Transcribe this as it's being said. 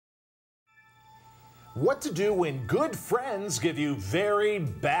What to do when good friends give you very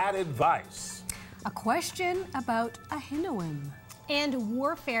bad advice. A question about Ahinoam. And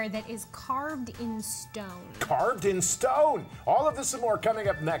warfare that is carved in stone. Carved in stone. All of this and more coming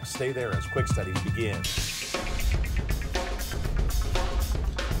up next. Stay there as Quick Studies begins.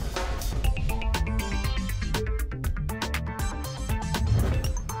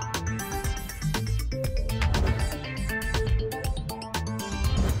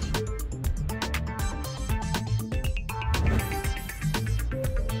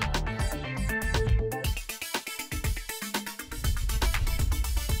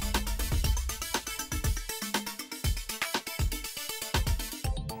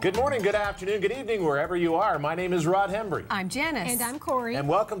 Good morning, good afternoon, good evening, wherever you are. My name is Rod Hembry. I'm Janice. And I'm Corey. And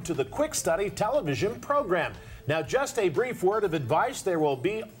welcome to the Quick Study television program. Now, just a brief word of advice. There will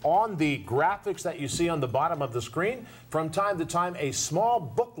be on the graphics that you see on the bottom of the screen, from time to time, a small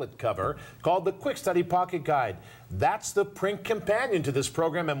booklet cover called the Quick Study Pocket Guide. That's the print companion to this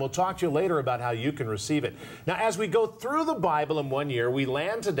program, and we'll talk to you later about how you can receive it. Now, as we go through the Bible in one year, we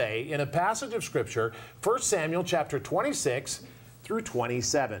land today in a passage of Scripture, 1 Samuel chapter 26, through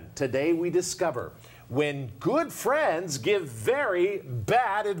 27. Today we discover when good friends give very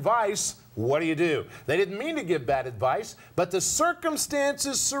bad advice, what do? They didn't mean to give bad advice, but the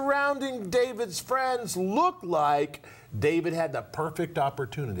circumstances surrounding David's friends look like David had the perfect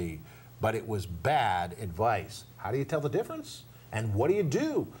opportunity, but it was bad advice. How do you tell the difference? And what do you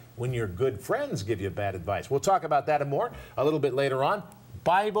do when your good friends give you bad advice? We'll talk about that and more a little bit later on.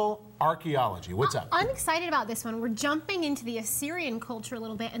 Bible archaeology. What's up? I'm excited about this one. We're jumping into the Assyrian culture a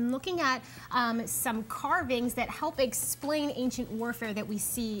little bit and looking at some carvings that help explain ancient warfare that we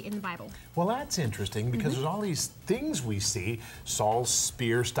see in the Bible. Well, that's interesting because there's all these things we see. Saul's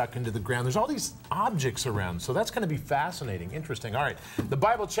spear stuck into the ground. There's all these objects around. So that's going to be fascinating. Interesting. All right. The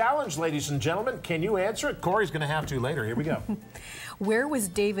Bible challenge, ladies and gentlemen. Can you answer it? Corey's going to have to later. Here we go. Where was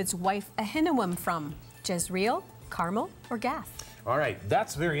David's wife Ahinoam from? Jezreel, Carmel, or Gath? All right,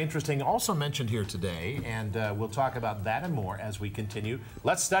 that's very interesting. Also mentioned here today, and we'll talk about that and more as we continue.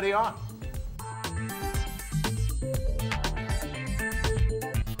 Let's study on.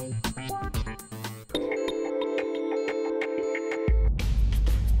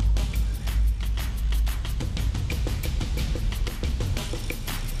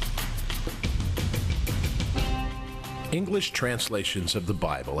 English translations of the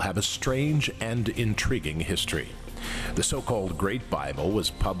Bible have a strange and intriguing history. The so-called Great Bible was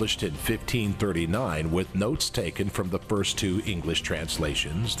published in 1539 with notes taken from the first two English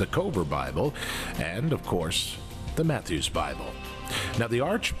translations, the Cover Bible and, of course, the Matthew's Bible. Now, the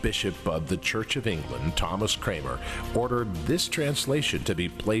Archbishop of the Church of England, Thomas Cranmer, ordered this translation to be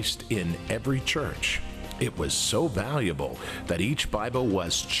placed in every church. It was so valuable that each Bible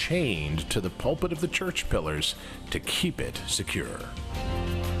was chained to the pulpit of the church pillars to keep it secure.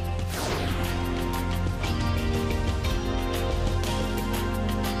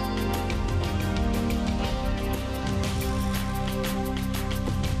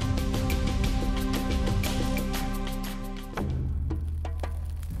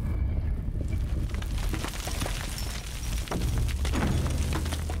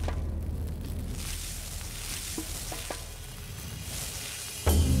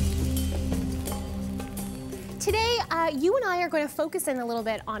 Today, you and I are going to focus in a little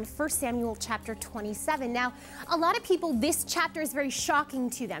bit on 1 Samuel chapter 27. Now, a lot of people, this chapter is very shocking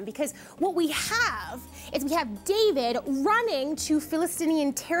to them because what we have is we have David running to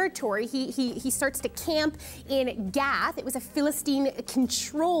Philistine territory. He starts to camp in Gath. It was a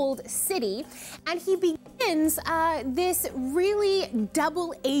Philistine-controlled city, and he begins this really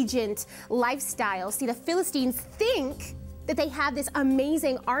double-agent lifestyle. See, the Philistines think that they have this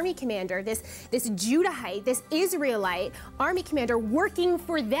amazing army commander, this Judahite, this Israelite army commander working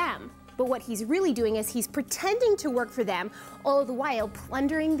for them. But what he's really doing is he's pretending to work for them, all the while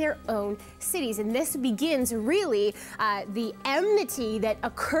plundering their own cities. And this begins really the enmity that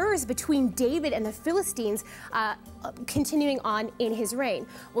occurs between David and the Philistines continuing on in his reign.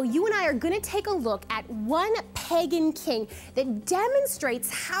 Well, you and I are going to take a look at one pagan king that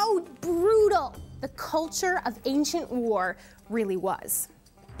demonstrates how brutal the culture of ancient war really was.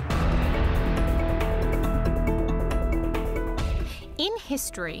 In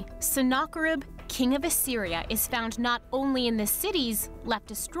history, Sennacherib, king of Assyria, is found not only in the cities left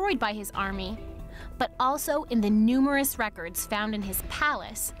destroyed by his army, but also in the numerous records found in his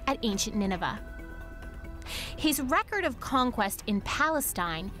palace at ancient Nineveh. His record of conquest in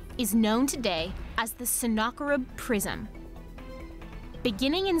Palestine is known today as the Sennacherib Prism.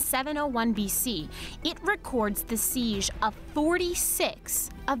 Beginning in 701 BC, it records the siege of 46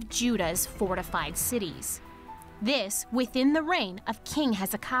 of Judah's fortified cities. This within the reign of King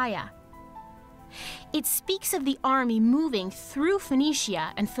Hezekiah. It speaks of the army moving through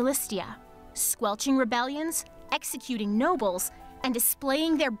Phoenicia and Philistia, squelching rebellions, executing nobles, and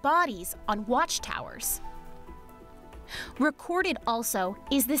displaying their bodies on watchtowers. Recorded also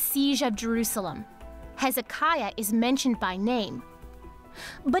is the siege of Jerusalem. Hezekiah is mentioned by name,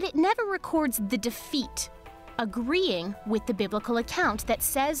 but it never records the defeat, agreeing with the biblical account that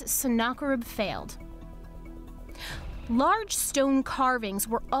says Sennacherib failed. Large stone carvings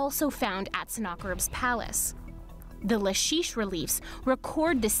were also found at Sennacherib's palace. The Lachish reliefs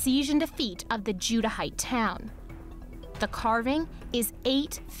record the siege and defeat of the Judahite town. The carving is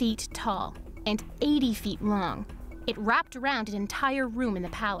 8 feet tall and 80 feet long. It wrapped around an entire room in the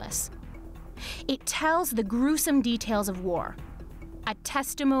palace. It tells the gruesome details of war, a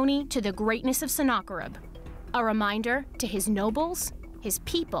testimony to the greatness of Sennacherib, a reminder to his nobles, his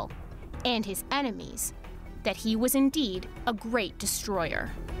people, and his enemies that he was indeed a great destroyer.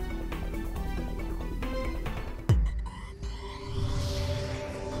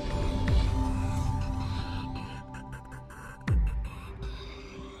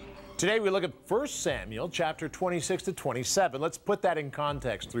 Today we look at 1 Samuel chapter 26 to 27. Let's put that in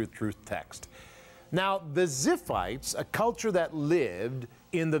context through truth text. Now, the Ziphites, a culture that lived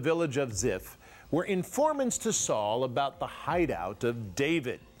in the village of Ziph, were informants to Saul about the hideout of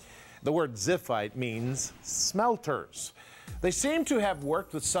David. The word Ziphite means smelters. They seem to have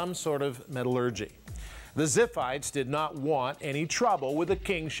worked with some sort of metallurgy. The Ziphites did not want any trouble with the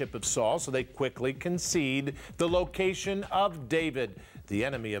kingship of Saul, so they quickly concede the location of David, the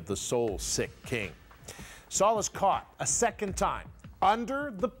enemy of the soul-sick king. Saul is caught a second time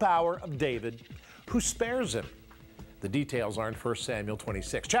under the power of David, who spares him. The details are in 1 Samuel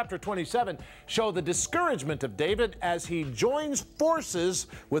 26. Chapter 27 show the discouragement of David as he joins forces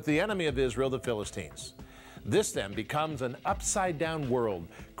with the enemy of Israel, the Philistines. This then becomes an upside-down world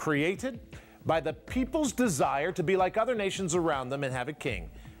created by the people's desire to be like other nations around them and have a king,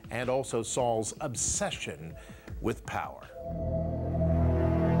 and also Saul's obsession with power.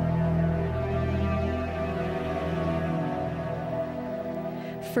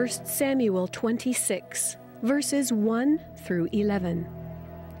 First Samuel 26, verses 1 through 11.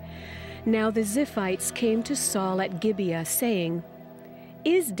 Now the Ziphites came to Saul at Gibeah, saying,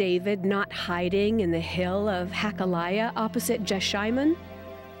 "Is David not hiding in the hill of Hachilah opposite Jeshimon?"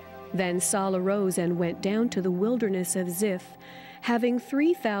 Then Saul arose and went down to the wilderness of Ziph, having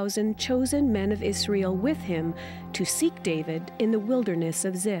 3,000 chosen men of Israel with him to seek David in the wilderness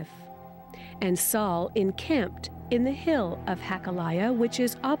of Ziph. And Saul encamped in the hill of Hachilah, which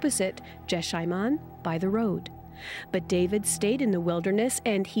is opposite Jeshimon by the road. But David stayed in the wilderness,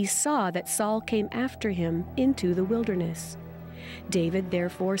 and he saw that Saul came after him into the wilderness. David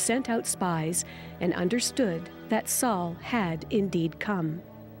therefore sent out spies and understood that Saul had indeed come.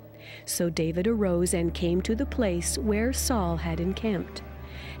 So David arose and came to the place where Saul had encamped.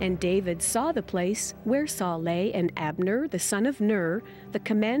 And David saw the place where Saul lay, and Abner, the son of Ner, the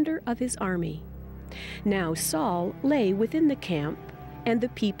commander of his army. Now Saul lay within the camp, and the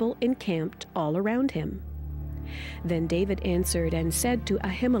people encamped all around him. Then David answered and said to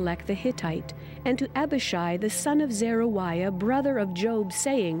Ahimelech the Hittite, and to Abishai the son of Zeruiah, brother of Joab,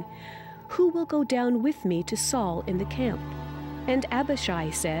 saying, "Who will go down with me to Saul in the camp?" And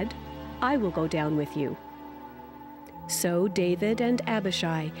Abishai said, "I will go down with you." So David and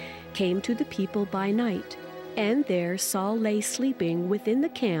Abishai came to the people by night, and there Saul lay sleeping within the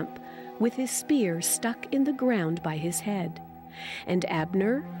camp, with his spear stuck in the ground by his head. And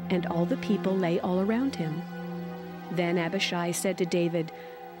Abner and all the people lay all around him. Then Abishai said to David,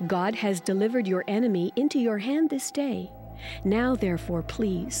 "God has delivered your enemy into your hand this day. Now therefore,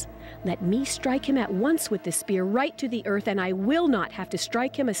 please, let me strike him at once with the spear right to the earth, and I will not have to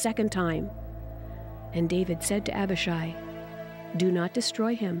strike him a second time." And David said to Abishai, "Do not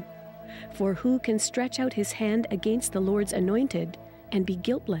destroy him, for who can stretch out his hand against the Lord's anointed and be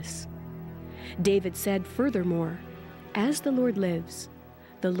guiltless?" David said furthermore, "As the Lord lives,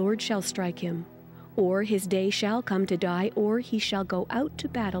 the Lord shall strike him, or his day shall come to die, or he shall go out to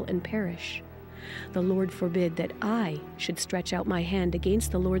battle and perish. The Lord forbid that I should stretch out my hand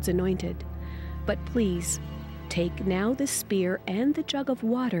against the Lord's anointed. But please, take now the spear and the jug of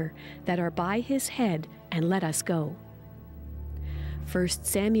water that are by his head, and let us go." 1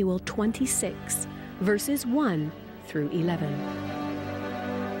 Samuel 26, verses 1 through 11.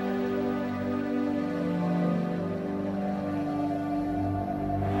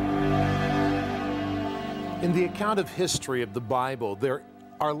 In In the account of history of the Bible, there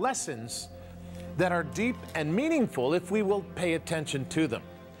are lessons that are deep and meaningful if we will pay attention to them.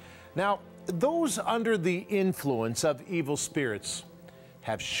 Now, those under the influence of evil spirits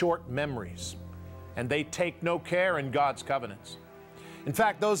have short memories, and they take no care in God's covenants. In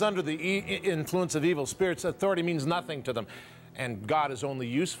fact, those under the influence of evil spirits, authority means nothing to them, and God is only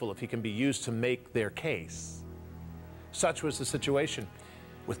useful if he can be used to make their case. Such was the situation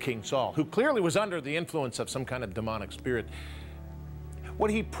with King Saul, who clearly was under the influence of some kind of demonic spirit. What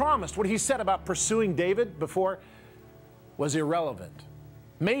he promised, what he said about pursuing David before, was irrelevant,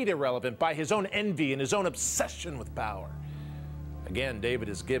 made irrelevant by his own envy and his own obsession with power. Again, David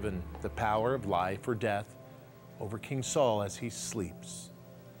is given the power of life or death over King Saul as he sleeps.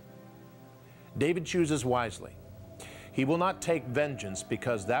 David chooses wisely. He will not take vengeance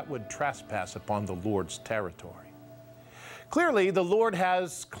because that would trespass upon the Lord's territory. Clearly, the Lord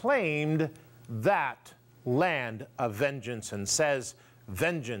has claimed that land of vengeance and says,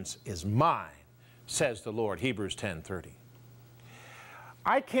 "Vengeance is mine," says the Lord, Hebrews 10:30.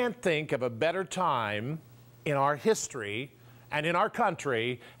 I can't think of a better time in our history and in our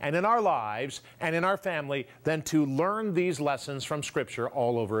country and in our lives and in our family than to learn these lessons from Scripture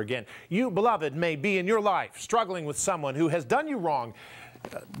all over again. You, beloved, may be in your life struggling with someone who has done you wrong,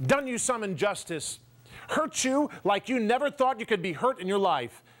 done you some injustice, hurt you like you never thought you could be hurt in your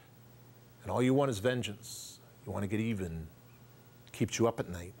life, and all you want is vengeance. You want to get even. It keeps you up at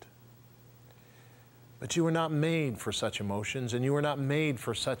night. But you were not made for such emotions, and you were not made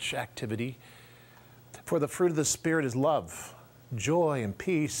for such activity. For the fruit of the Spirit is love, joy and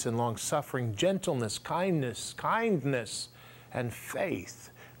peace and long-suffering, gentleness, kindness and faith,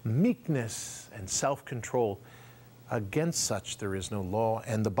 meekness and self-control. Against such there is no law.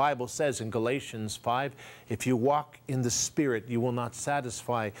 And the Bible says in Galatians 5, if you walk in the Spirit, you will not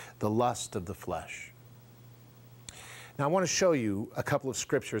satisfy the lust of the flesh. Now I want to show you a couple of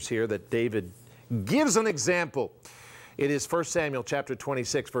scriptures here that David gives an example. It is 1 Samuel chapter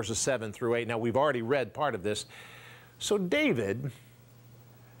 26, verses 7 through 8. Now we've already read part of this. So David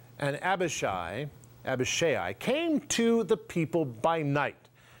and Abishai came to the people by night.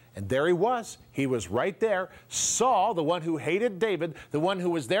 And there he was. He was right there. Saul, the one who hated David, the one who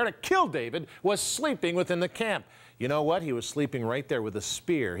was there to kill David, was sleeping within the camp. You know what? He was sleeping right there with a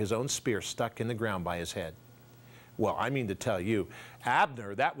spear, his own spear, stuck in the ground by his head. Well, I mean to tell you,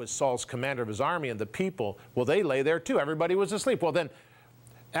 Abner, that was Saul's commander of his army, and the people, well, they lay there too. Everybody was asleep. Well, then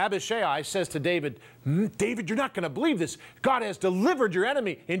Abishai says to David, David, you're not going to believe this. God has delivered your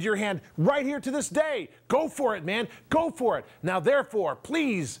enemy into your hand right here to this day. Go for it, man. Go for it. Now, therefore,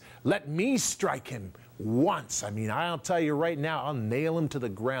 please let me strike him once. I mean, I'll tell you right now, I'll nail him to the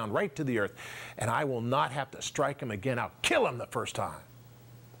ground, right to the earth, and I will not have to strike him again. I'll kill him the first time.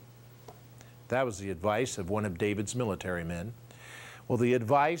 That was the advice of one of David's military men. Well, the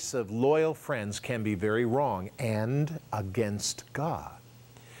advice of loyal friends can be very wrong and against God.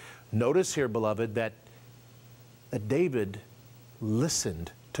 Notice here, beloved, that David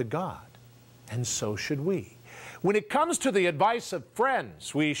listened to God, and so should we. When it comes to the advice of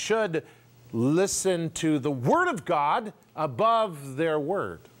friends, we should listen to the Word of God above their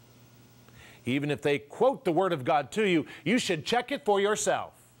word. Even if they quote the Word of God to you, you should check it for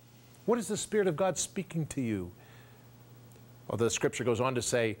yourself. What is the Spirit of God speaking to you? Well, the Scripture goes on to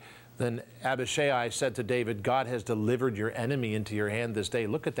say, then Abishai said to David, God has delivered your enemy into your hand this day.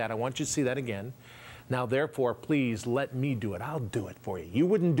 Look at that. I want you to see that again. Now, therefore, please let me do it. I'll do it for you. You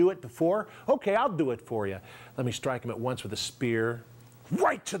wouldn't do it before? Okay, I'll do it for you. Let me strike him at once with a spear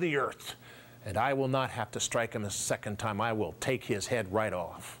right to the earth. And I will not have to strike him a second time. I will take his head right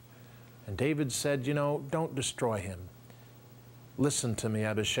off. And David said, you know, don't destroy him. Listen to me,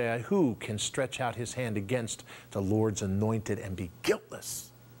 Abishai. Who can stretch out his hand against the Lord's anointed and be guiltless?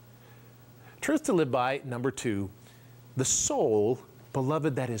 Truth to live by, number 2, the soul,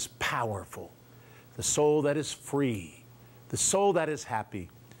 beloved, that is powerful, the soul that is free, the soul that is happy.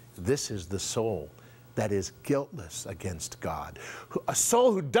 This is the soul that is guiltless against God. A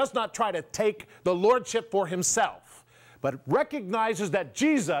soul who does not try to take the lordship for himself, but recognizes that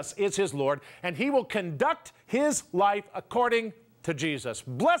Jesus is his Lord, and he will conduct his life according to Jesus.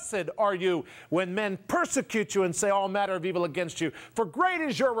 Blessed are you when men persecute you and say all manner of evil against you, for great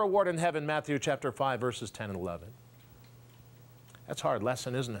is your reward in heaven. Matthew chapter 5, verses 10 and 11. That's a hard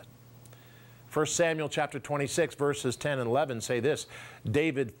lesson, isn't it? 1 Samuel chapter 26, verses 10 and 11 say this,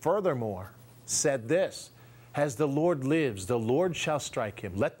 David furthermore said this, as the Lord lives, the Lord shall strike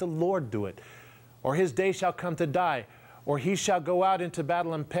him. Let the Lord do it, or his day shall come to die. or he shall go out into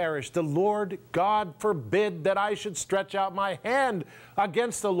battle and perish. The Lord God forbid that I should stretch out my hand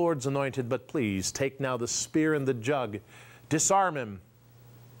against the Lord's anointed. But please take now the spear and the jug, disarm him,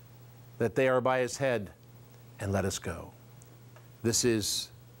 that they are by his head, and let us go. This is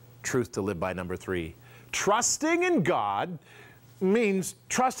truth to live by, number 3. Trusting in God means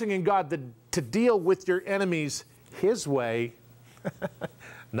trusting in God to deal with your enemies his way,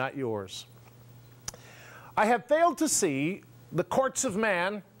 not yours. I have failed to see the courts of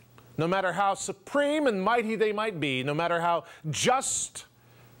man, no matter how supreme and mighty they might be, no matter how just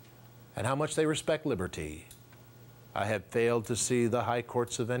and how much they respect liberty. I have failed to see the high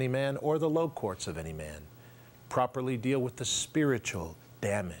courts of any man or the low courts of any man properly deal with the spiritual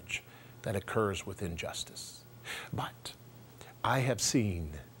damage that occurs with injustice. But I have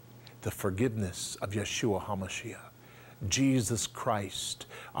seen the forgiveness of Yeshua HaMashiach, Jesus Christ,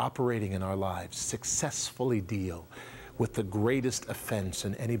 operating in our lives, successfully deal with the greatest offense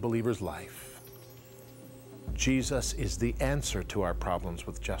in any believer's life. Jesus is the answer to our problems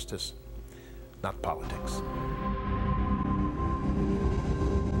with justice, not politics.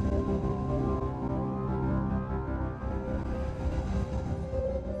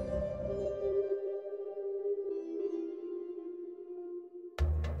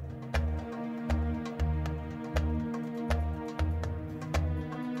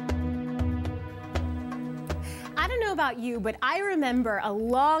 About you, but I remember a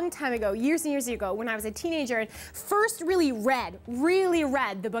long time ago, years and years ago, when I was a teenager and first really read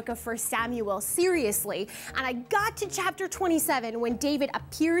the book of 1 Samuel seriously, and I got to chapter 27 when David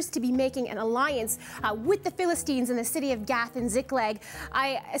appears to be making an alliance with the Philistines in the city of Gath and Ziklag.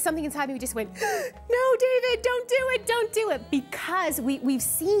 Something inside me just went, no, David, don't do it, because we've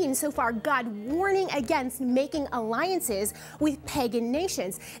seen so far God warning against making alliances with pagan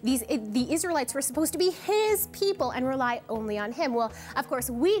nations. The Israelites were supposed to be his people and rely only on him. Well, of course,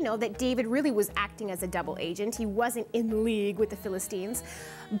 we know that David really was acting as a double agent. He wasn't in league with the Philistines.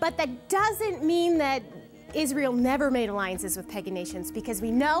 But that doesn't mean that Israel never made alliances with pagan nations, because we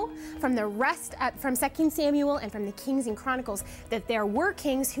know from the rest, from 2 Samuel and from the Kings and Chronicles, that there were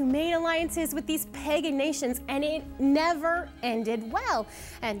kings who made alliances with these pagan nations, and it never ended well.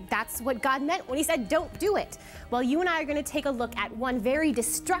 And that's what God meant when he said, don't do it. Well, you and I are going to take a look at one very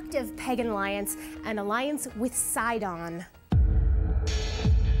destructive pagan alliance, an alliance with Sidon.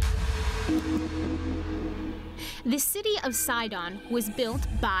 The city of Sidon was built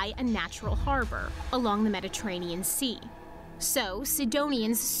by a natural harbor along the Mediterranean Sea. So,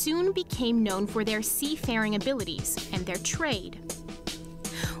 Sidonians soon became known for their seafaring abilities and their trade.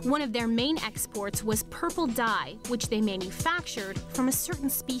 One of their main exports was purple dye, which they manufactured from a certain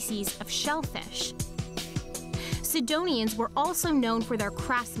species of shellfish. Sidonians were also known for their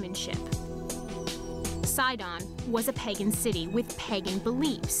craftsmanship. Sidon was a pagan city with pagan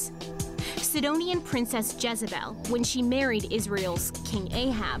beliefs. Sidonian princess Jezebel, when she married Israel's King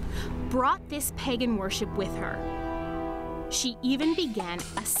Ahab, brought this pagan worship with her. She even began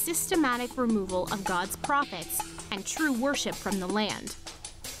a systematic removal of God's prophets and true worship from the land.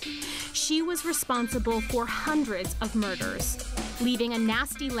 She was responsible for hundreds of murders, leaving a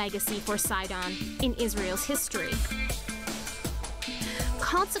nasty legacy for Sidon in Israel's history.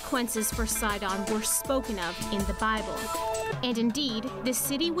 Consequences for Sidon were spoken of in the Bible. And indeed, the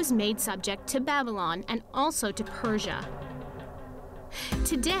city was made subject to Babylon and also to Persia.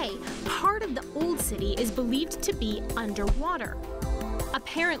 Today, part of the old city is believed to be underwater.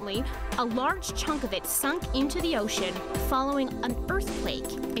 Apparently, a large chunk of it sunk into the ocean following an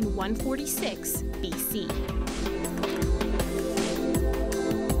earthquake in 146 BC.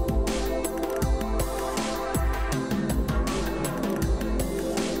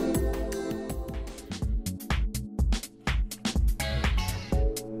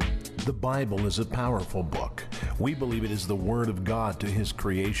 The Bible is a powerful book. We believe it is the Word of God to His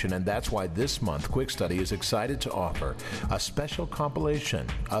creation, and that's why this month Quick Study is excited to offer a special compilation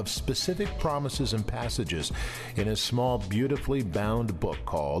of specific promises and passages in a small, beautifully bound book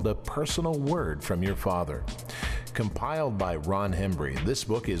called A Personal Word from Your Father. Compiled by Ron Hembry, this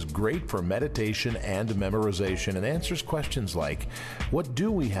book is great for meditation and memorization and answers questions like, what do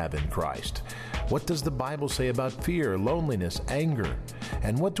we have in Christ? What does the Bible say about fear, loneliness, anger?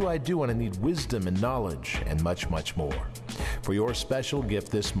 And what do I do when I need wisdom and knowledge? And much, much more. For your special gift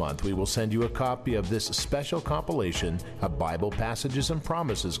this month, we will send you a copy of this special compilation of Bible passages and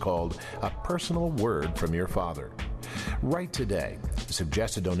promises called A Personal Word from Your Father. Write today. The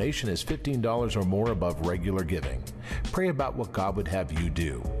suggested donation is $15 or more above regular giving. Pray about what God would have you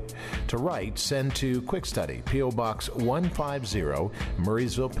do. To write, send to Quick Study, P.O. Box 150,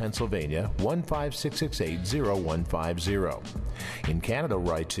 Murraysville, Pennsylvania 15680-150. In Canada,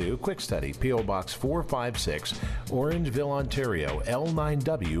 write to Quick Study, P.O. Box 456, Orangeville, Ontario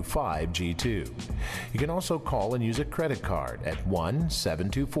L9W5G2. You can also call and use a credit card at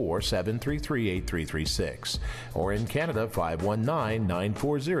 1-724-733-8336, or in Canada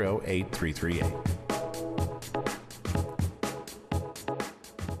 519-940-8338.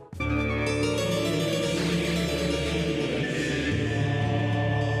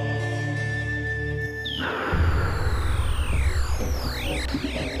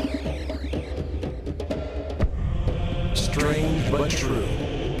 Strange but true.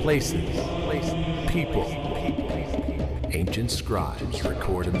 Places, people. Ancient scribes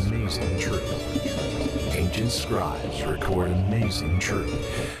record amazing truth. Ancient scribes record amazing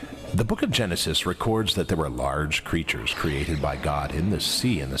truth. The book of Genesis records that there were large creatures created by God in the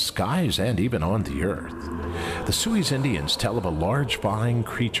sea, in the skies, and even on the earth. The Sioux Indians tell of a large flying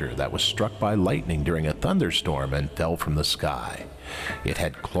creature that was struck by lightning during a thunderstorm and fell from the sky. It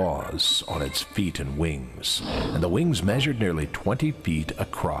had claws on its feet and wings, and the wings measured nearly 20 feet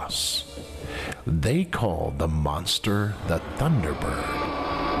across. They called the monster the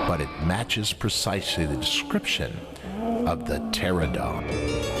Thunderbird, but it matches precisely the description of the pterodon.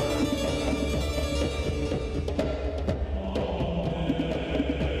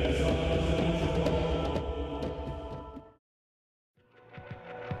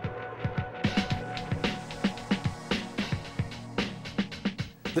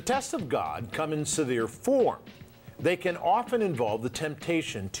 The tests of God come in severe form. They can often involve the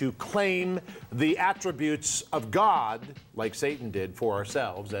temptation to claim the attributes of God, like Satan did, for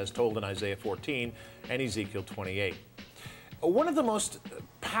ourselves, as told in Isaiah 14 and Ezekiel 28. One of the most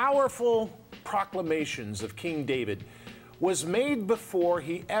powerful proclamations of King David was made before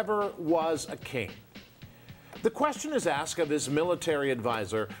he ever was a king. The question is asked of his military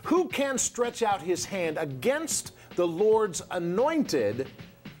advisor, who can stretch out his hand against the Lord's anointed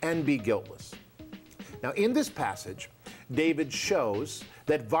and be guiltless? Now, in this passage, David shows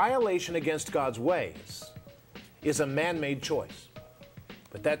that violation against God's ways is a man-made choice.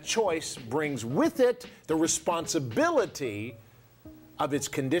 But that choice brings with it the responsibility of its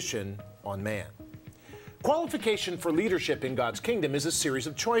condition on man. Qualification for leadership in God's kingdom is a series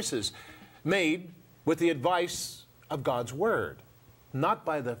of choices made with the advice of God's word, not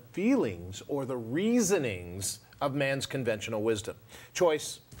by the feelings or the reasonings of man's conventional wisdom.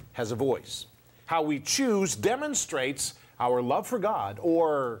 Choice has a voice. How we choose demonstrates our love for God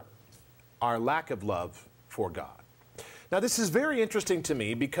or our lack of love for God. Now, this is very interesting to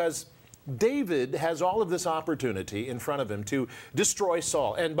me because David has all of this opportunity in front of him to destroy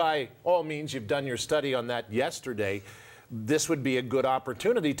Saul. And by all means, you've done your study on that yesterday. This would be a good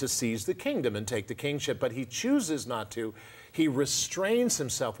opportunity to seize the kingdom and take the kingship, but he chooses not to. He restrains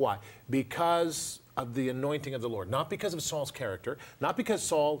himself. Why? Because of the anointing of the Lord. Not because of Saul's character, not because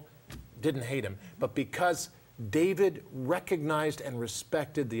Saul didn't hate him, but because David recognized and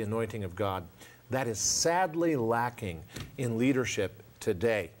respected the anointing of God. That is sadly lacking in leadership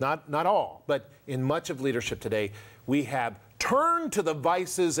today. Not all, but in much of leadership today, we have turned to the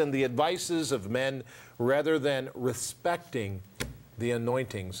vices and the advices of men rather than respecting the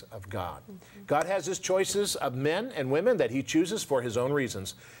anointings of God. God has his choices of men and women that he chooses for his own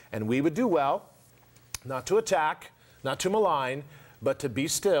reasons. And we would do well not to attack, not to malign, but to be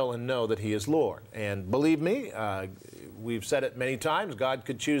still and know that he is Lord. And believe me, we've said it many times, God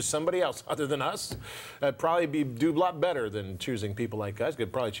could choose somebody else other than us. Probably do a lot better than choosing people like us.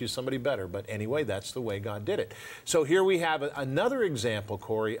 Could probably choose somebody better. But anyway, that's the way God did it. So here we have another example,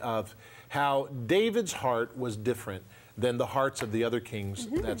 Corey, of how David's heart was different than the hearts of the other kings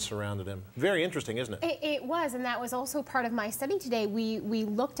that surrounded him. Very interesting, isn't it? It was, and that was also part of my study today. We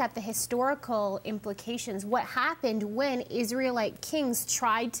looked at the historical implications, what happened when Israelite kings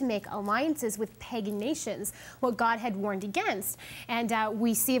tried to make alliances with pagan nations, what God had warned against. And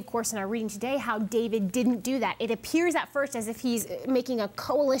we see, of course, in our reading today how David didn't do that. It appears at first as if he's making a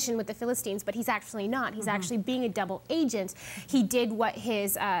coalition with the Philistines, but he's actually not. He's actually being a double agent. He did what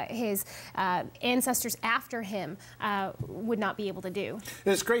his ancestors after him would not be able to do.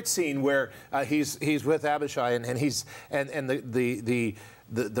 This great scene where he's with Abishai and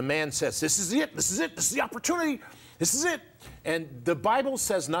the man says, "This is it. This is it. This is the opportunity. This is it." And the Bible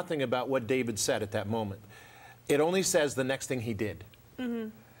says nothing about what David said at that moment. It only says the next thing he did,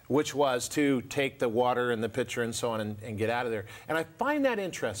 which was to take the water and the pitcher and so on and get out of there. And I find that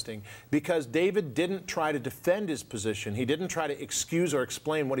interesting because David didn't try to defend his position. He didn't try to excuse or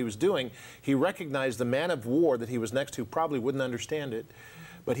explain what he was doing. He recognized the man of war that he was next to probably wouldn't understand it.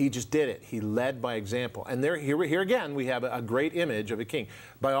 but he just did it. He led by example. And here again, we have a great image of a king.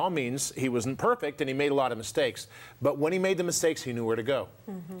 By all means, he wasn't perfect, and he made a lot of mistakes. But when he made the mistakes, he knew where to go.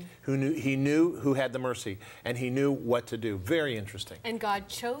 He knew who had the mercy, and he knew what to do. Very interesting. And God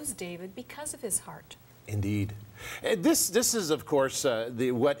chose David because of his heart. Indeed. This is, of course,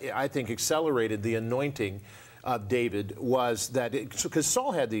 what I think accelerated the anointing of David was that, because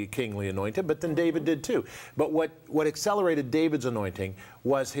Saul had the kingly anointing, but then David did too. But what accelerated David's anointing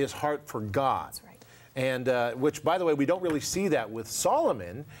was his heart for God. That's right. And which, by the way, we don't really see that with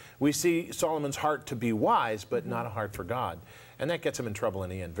Solomon. We see Solomon's heart to be wise, but not a heart for God. And that gets him in trouble in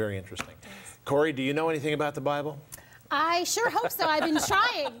the end. Very interesting. Corey, do you know anything about the Bible? I sure hope so. I've been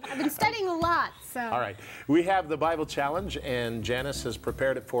trying. I've been studying a lot. So. All right. We have the Bible challenge, and Janice has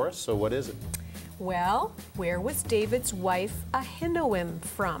prepared it for us. So what is it? Well, where was David's wife Ahinoam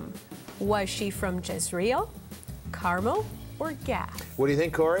from? Was she from Jezreel, Carmel, or Gath? What do you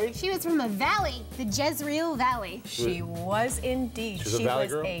think, Corey? She was from a valley, the Jezreel Valley. She was indeed. She's a valley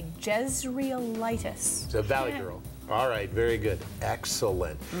was girl? a Jezreelitess. She's a valley girl. All right, very good.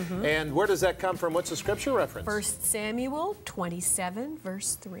 Excellent. And where does that come from? What's the scripture reference? 1 Samuel 27,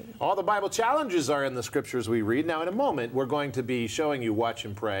 verse 3. All the Bible challenges are in the scriptures we read. Now, in a moment, we're going to be showing you Watch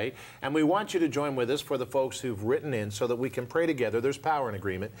and Pray, and we want you to join with us for the folks who've written in so that we can pray together. There's power in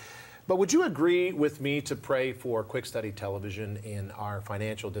agreement. But would you agree with me to pray for Quick Study Television in our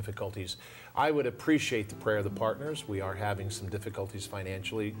financial difficulties? I would appreciate the prayer of the partners. We are having some difficulties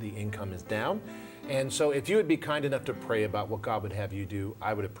financially. The income is down. And so if you would be kind enough to pray about what God would have you do,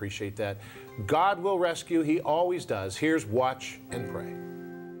 I would appreciate that. God will rescue. He always does. Here's Watch and Pray.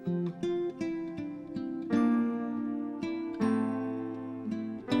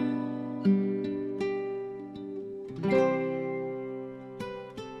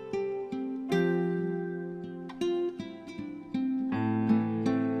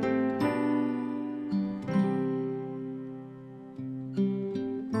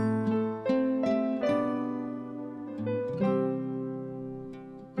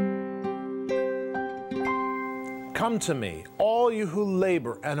 Come to me, all you who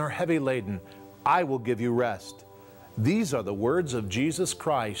labor and are heavy laden, I will give you rest. These are the words of Jesus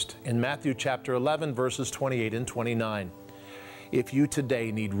Christ in Matthew chapter 11, verses 28 and 29. If you today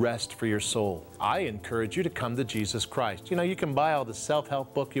need rest for your soul, I encourage you to come to Jesus Christ. You know, you can buy all the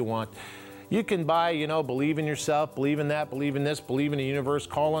self-help book you want. You can buy, you know, believe in yourself, believe in that, believe in this, believe in the universe,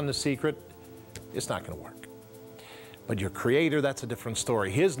 call on the secret. It's not going to work. But your Creator, that's a different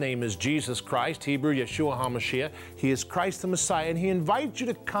story. His name is Jesus Christ, Hebrew, Yeshua HaMashiach. He is Christ the Messiah, and He invites you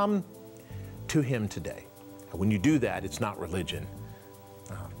to come to Him today. And when you do that, it's not religion.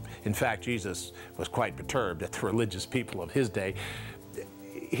 In fact, Jesus was quite perturbed at the religious people of His day.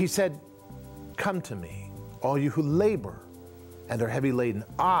 He said, come to me, all you who labor and are heavy laden.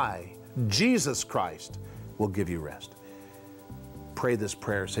 I, Jesus Christ, will give you rest. Pray this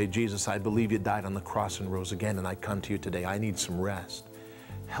prayer. Say, Jesus, I believe you died on the cross and rose again, and I come to you today. I need some rest.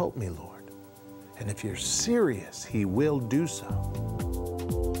 Help me, Lord. And if you're serious, He will do so.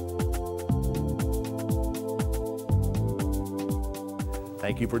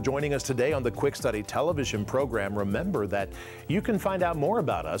 Thank you for joining us today on the Quick Study television program. Remember that you can find out more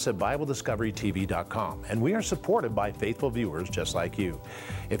about us at BibleDiscoveryTV.com, and we are supported by faithful viewers just like you.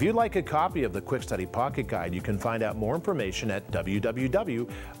 If you'd like a copy of the Quick Study Pocket Guide, you can find out more information at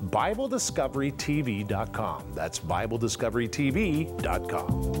www.BibleDiscoveryTV.com. That's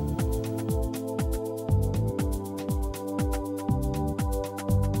BibleDiscoveryTV.com.